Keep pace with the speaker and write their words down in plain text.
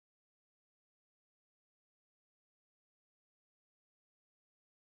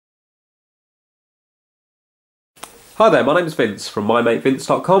Hi there, my name is Vince from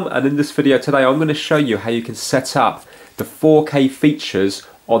mymatevince.com, and in this video today I'm going to show you how you can set up the 4K features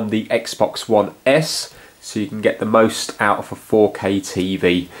on the Xbox One S so you can get the most out of a 4K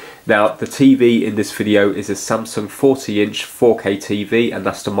TV. Now the TV in this video is a Samsung 40-inch 4K TV, and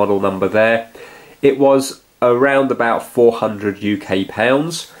that's the model number there. It was around about 400 UK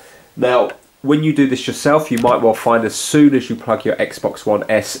pounds. Now when you do this yourself, you might well find as soon as you plug your Xbox One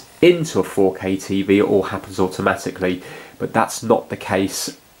S into a 4K TV, it all happens automatically. But that's not the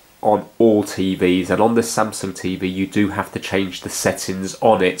case on all TVs, and on the Samsung TV you do have to change the settings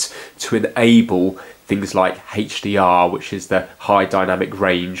on it to enable things like HDR, which is the high dynamic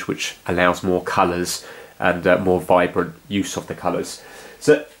range, which allows more colours and more vibrant use of the colours.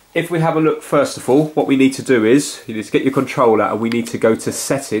 So if we have a look, first of all, what we need to do is you need to get your controller and we need to go to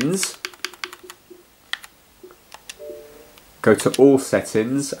settings. Go to all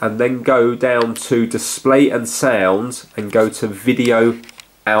settings and then go down to display and sound and go to video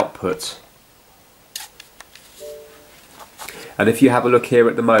output. And if you have a look here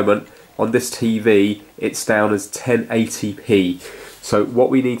at the moment on this TV, it's down as 1080p. So what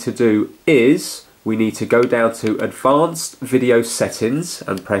we need to do is we need to go down to advanced video settings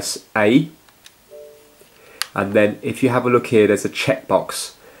and press A. And then if you have a look here, there's a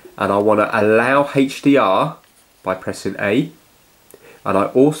checkbox, and I want to allow HDR by pressing A, and I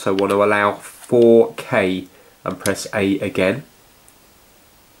also want to allow 4K and press A again.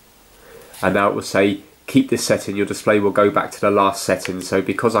 And now it will say keep this setting, your display will go back to the last setting. So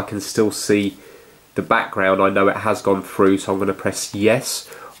because I can still see the background, I know it has gone through, so I'm going to press yes.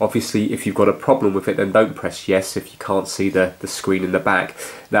 Obviously if you've got a problem with it, then don't press yes if you can't see the screen in the back.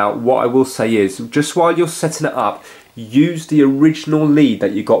 Now what I will say is, just while you're setting it up, use the original lead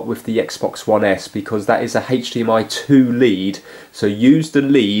that you got with the Xbox One S, because that is a HDMI 2 lead. So use the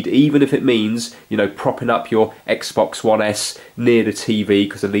lead, even if it means, you know, propping up your Xbox One S near the TV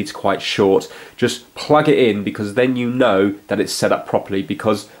because the lead's quite short. Just plug it in, because then you know that it's set up properly.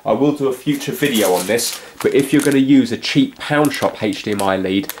 Because I will do a future video on this, but if you're going to use a cheap pound shop HDMI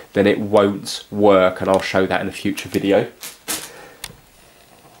lead, then it won't work, and I'll show that in a future video.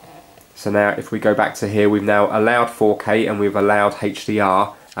 So now if we go back to here, we've now allowed 4K and we've allowed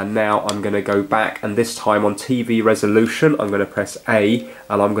HDR, and now I'm going to go back, and this time on TV resolution I'm going to press A,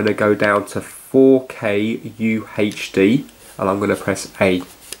 and I'm going to go down to 4K UHD, and I'm going to press A.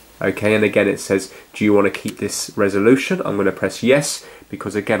 Okay, and again it says, do you want to keep this resolution? I'm going to press yes,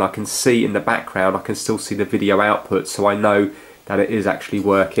 because again I can see in the background, I can still see the video output, so I know that it is actually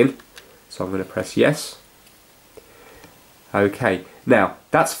working. So I'm going to press yes. Okay, now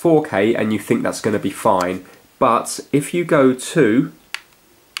that's 4K and you think that's going to be fine, but if you go to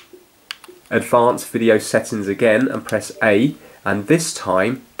advanced video settings again and press A, and this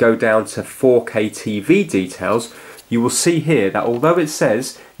time go down to 4K TV details, you will see here that although it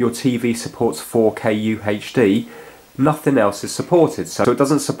says your TV supports 4K UHD, nothing else is supported. So it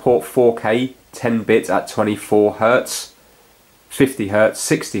doesn't support 4K 10-bit at 24 Hz, 50 Hz,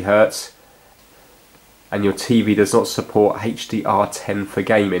 60 Hz, and your TV does not support HDR10 for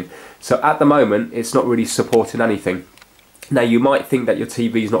gaming. So at the moment it's not really supporting anything. Now you might think that your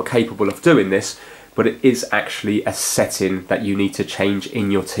TV is not capable of doing this, but it is actually a setting that you need to change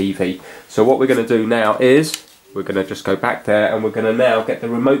in your TV. So what we're going to do now is we're going to just go back there, and we're going to now get the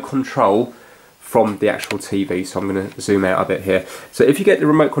remote control from the actual TV. So I'm going to zoom out a bit here. So if you get the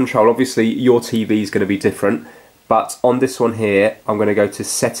remote control, obviously your TV is going to be different, but on this one here I'm going to go to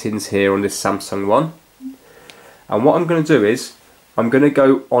settings here on this Samsung one. And what I'm going to do is, I'm going to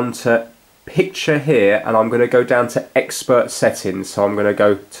go onto picture here, and I'm going to go down to expert settings. So I'm going to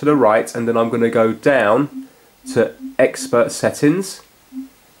go to the right, and then I'm going to go down to expert settings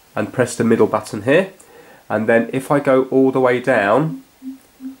and press the middle button here. And then if I go all the way down,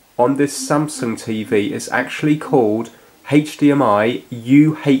 on this Samsung TV, it's actually called HDMI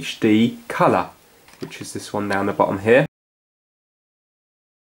UHD color, which is this one down the bottom here.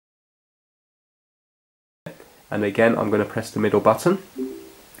 And again I'm going to press the middle button,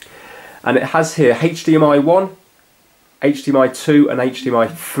 and it has here HDMI 1, HDMI 2 and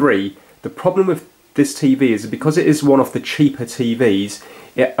HDMI 3. The problem with this TV is because it is one of the cheaper TVs,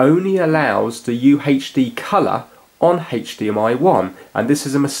 it only allows the UHD colour on HDMI 1, and this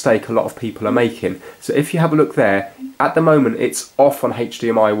is a mistake a lot of people are making. So if you have a look there, at the moment it's off on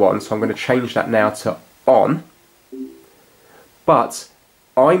HDMI 1, so I'm going to change that now to on, but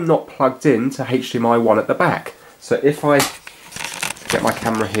I'm not plugged in to HDMI 1 at the back. So if I get my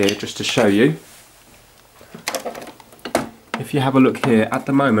camera here just to show you, if you have a look here, at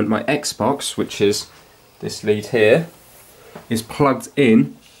the moment my Xbox, which is this lead here, is plugged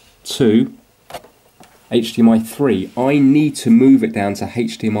in to HDMI 3, I need to move it down to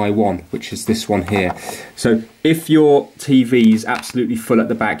HDMI 1, which is this one here. So if your TV is absolutely full at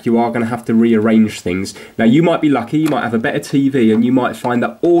the back, you are going to have to rearrange things. Now you might be lucky, you might have a better TV and you might find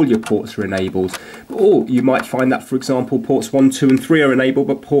that all your ports are enabled. Or you might find that, for example, ports 1, 2 and 3 are enabled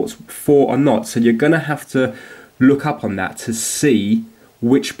but ports 4 are not. So you're going to have to look up on that to see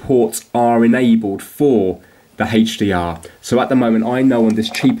which ports are enabled for the HDR. So at the moment I know on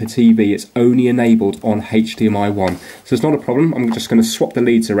this cheaper TV it's only enabled on HDMI 1. So it's not a problem, I'm just going to swap the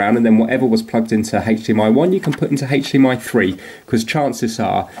leads around and then whatever was plugged into HDMI 1 you can put into HDMI 3, because chances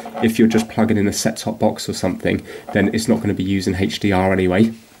are if you're just plugging in a set-top box or something then it's not going to be using HDR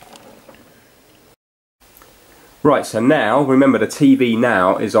anyway. Right, so now remember the TV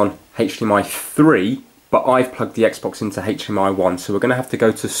now is on HDMI 3 but I've plugged the Xbox into HDMI 1, so we're going to have to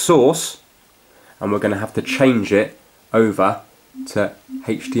go to source and we're going to have to change it over to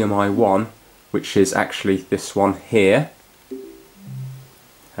HDMI 1, which is actually this one here.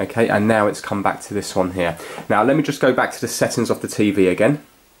 Okay, and now it's come back to this one here. Now let me just go back to the settings of the TV again.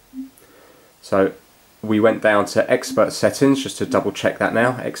 So we went down to expert settings, just to double check that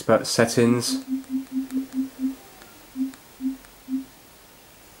now. Expert settings.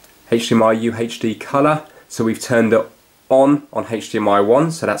 HDMI UHD color. So we've turned it on HDMI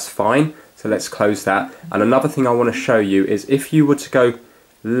 1, so that's fine. So let's close that. And another thing I want to show you is if you were to go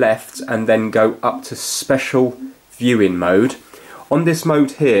left and then go up to special viewing mode, on this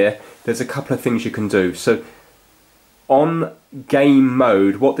mode here there's a couple of things you can do. So on game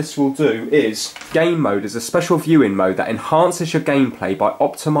mode, what this will do is, game mode is a special viewing mode that enhances your gameplay by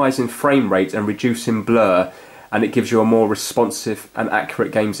optimizing frame rate and reducing blur, and it gives you a more responsive and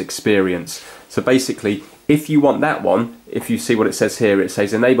accurate games experience. So basically, if you want that one, if you see what it says here, it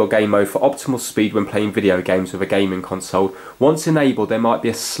says enable game mode for optimal speed when playing video games with a gaming console. Once enabled, there might be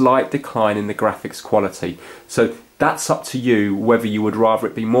a slight decline in the graphics quality. So that's up to you whether you would rather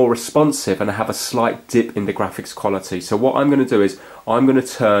it be more responsive and have a slight dip in the graphics quality. So what I'm going to do is I'm going to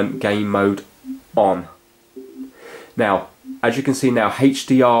turn game mode on. Now, as you can see now,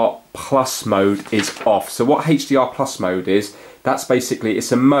 HDR plus mode is off. So what HDR plus mode is, that's basically,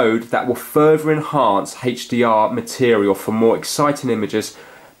 it's a mode that will further enhance HDR material for more exciting images,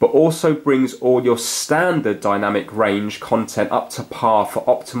 but also brings all your standard dynamic range content up to par for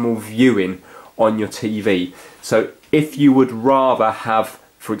optimal viewing on your TV. So if you would rather have,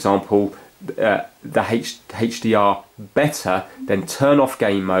 for example, the HDR better, then turn off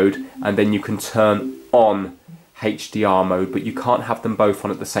game mode and then you can turn on HDR mode, but you can't have them both on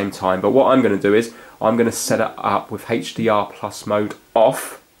at the same time. But what I'm going to do is I'm going to set it up with HDR plus mode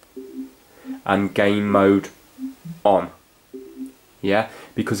off and game mode on, yeah,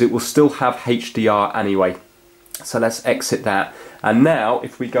 because it will still have HDR anyway. So let's exit that, and now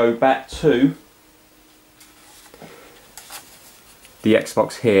if we go back to the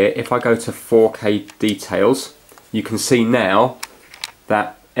Xbox here, if I go to 4K details, you can see now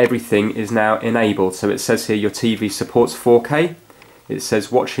that everything is now enabled. So it says here your TV supports 4K, it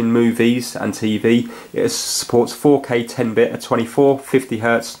says watching movies and TV, it supports 4K 10-bit at 24, 50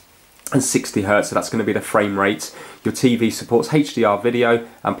 Hz and 60 Hz, so that's going to be the frame rate. Your TV supports HDR video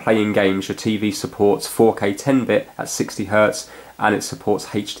and playing games. Your TV supports 4K 10-bit at 60 Hz and it supports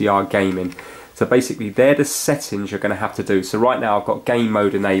HDR gaming. So basically they're the settings you're going to have to do. So right now I've got game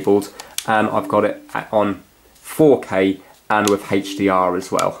mode enabled and I've got it on 4K and with HDR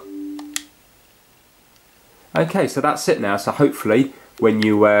as well. Okay, so that's it now. So hopefully when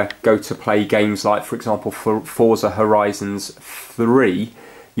you go to play games like, for example, for Forza Horizons 3,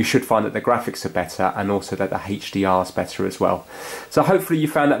 you should find that the graphics are better and also that the HDR is better as well. So hopefully you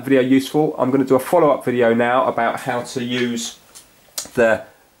found that video useful. I'm going to do a follow-up video now about how to use the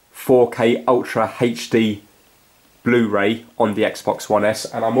 4K Ultra HD Blu-ray on the Xbox One S,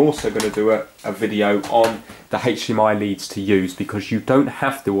 and I'm also going to do a video on the HDMI leads to use, because you don't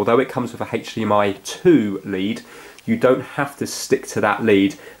have to, although it comes with a HDMI 2 lead, you don't have to stick to that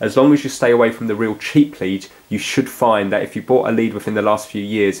lead. As long as you stay away from the real cheap lead, you should find that if you bought a lead within the last few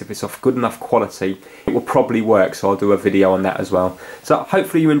years, if it's of good enough quality, it will probably work. So I'll do a video on that as well. So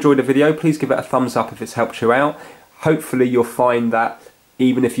hopefully you enjoyed the video. Please give it a thumbs up if it's helped you out. Hopefully you'll find that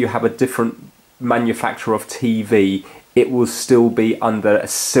even if you have a different manufacturer of TV, it will still be under a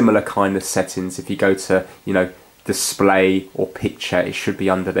similar kind of settings. If you go to, you know, display or picture, it should be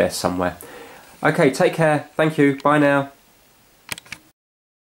under there somewhere. Okay, take care. Thank you. Bye now.